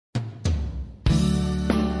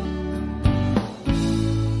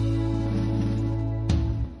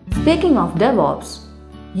Speaking of DevOps,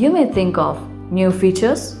 you may think of new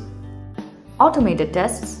features, automated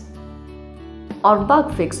tests, or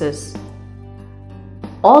bug fixes,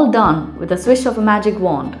 all done with a swish of a magic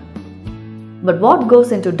wand. But what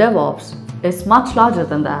goes into DevOps is much larger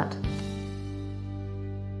than that.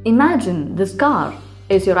 Imagine this car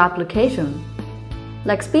is your application.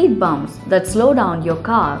 Like speed bumps that slow down your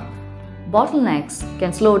car, bottlenecks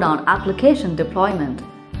can slow down application deployment,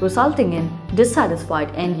 resulting in dissatisfied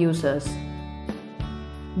end users.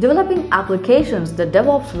 Developing applications the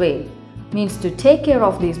DevOps way means to take care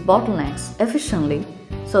of these bottlenecks efficiently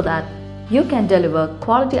so that you can deliver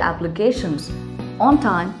quality applications on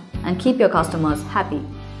time and keep your customers happy.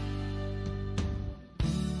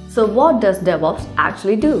 So what does DevOps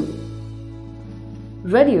actually do?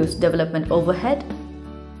 Reduce development overhead,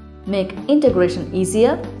 make integration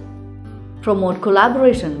easier, promote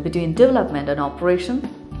collaboration between development and operation,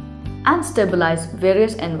 and stabilize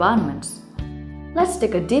various environments. Let's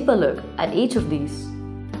take a deeper look at each of these.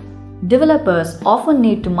 Developers often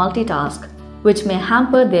need to multitask, which may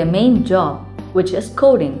hamper their main job, which is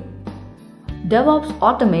coding. DevOps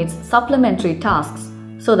automates supplementary tasks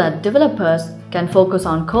so that developers can focus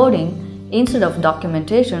on coding instead of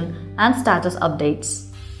documentation and status updates.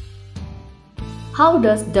 How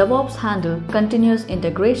does DevOps handle continuous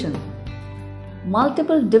integration?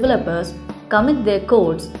 Multiple developers commit their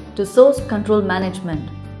codes to source control management,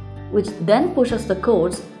 which then pushes the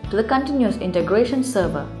codes to the continuous integration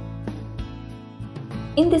server.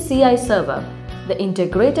 In the CI server, the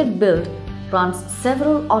integrated build runs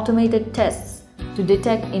several automated tests to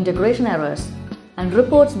detect integration errors and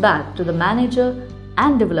reports back to the manager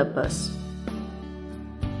and developers.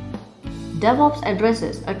 DevOps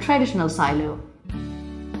addresses a traditional silo.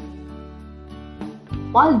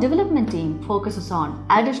 While development team focuses on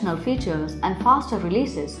additional features and faster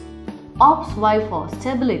releases, Ops vie for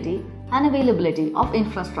stability and availability of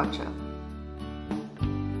infrastructure.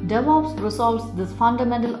 DevOps resolves this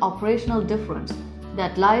fundamental operational difference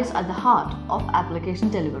that lies at the heart of application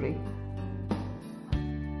delivery.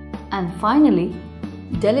 And finally,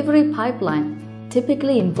 delivery pipeline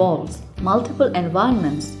typically involves multiple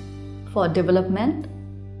environments for development,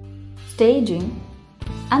 staging,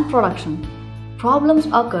 and production. Problems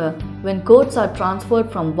occur when codes are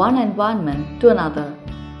transferred from one environment to another.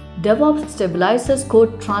 DevOps stabilizes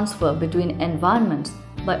code transfer between environments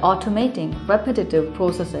by automating repetitive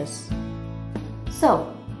processes.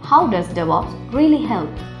 So, how does DevOps really help?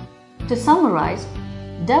 To summarize,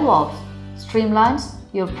 DevOps streamlines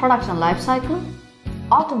your production lifecycle,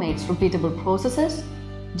 automates repeatable processes,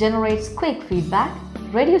 generates quick feedback,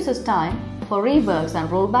 reduces time for reworks and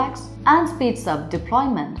rollbacks, and speeds up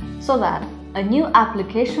deployment so that a new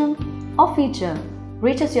application or feature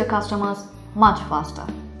reaches your customers much faster.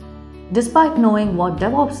 Despite knowing what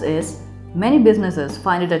DevOps is, many businesses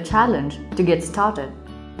find it a challenge to get started.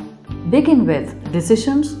 Begin with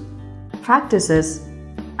decisions, practices,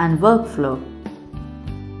 and workflow.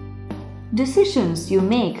 Decisions you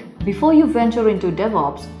make before you venture into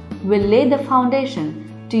DevOps will lay the foundation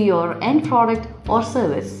to your end product or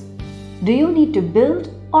service. Do you need to build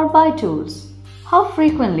or buy tools? How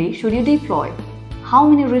frequently should you deploy? How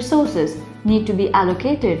many resources need to be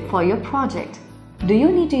allocated for your project? Do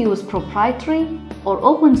you need to use proprietary or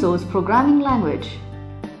open source programming language?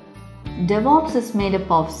 DevOps is made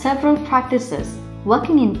up of several practices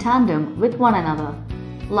working in tandem with one another,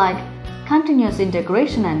 like continuous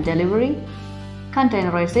integration and delivery,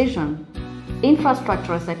 containerization,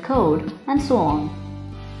 infrastructure as a code, and so on.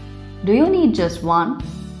 Do you need just one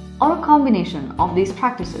or a combination of these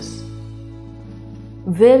practices?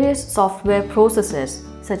 Various software processes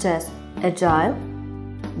such as Agile,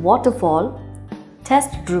 Waterfall,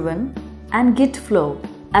 Test-driven, and Git flow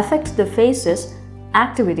affect the phases,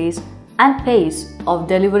 activities, and pace of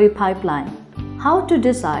delivery pipeline. How to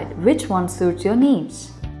decide which one suits your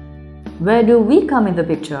needs? Where do we come in the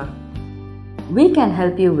picture? We can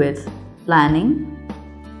help you with planning,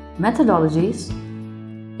 methodologies,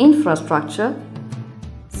 infrastructure,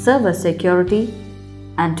 server security,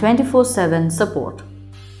 and 24/7 support.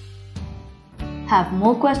 Have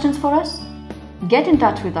more questions for us? Get in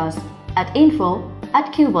touch with us at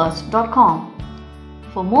info@qburst.com.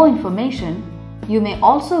 For more information, you may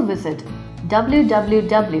also visit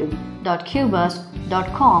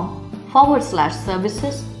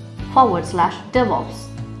www.qburst.com/services/DevOps.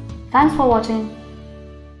 Thanks for watching.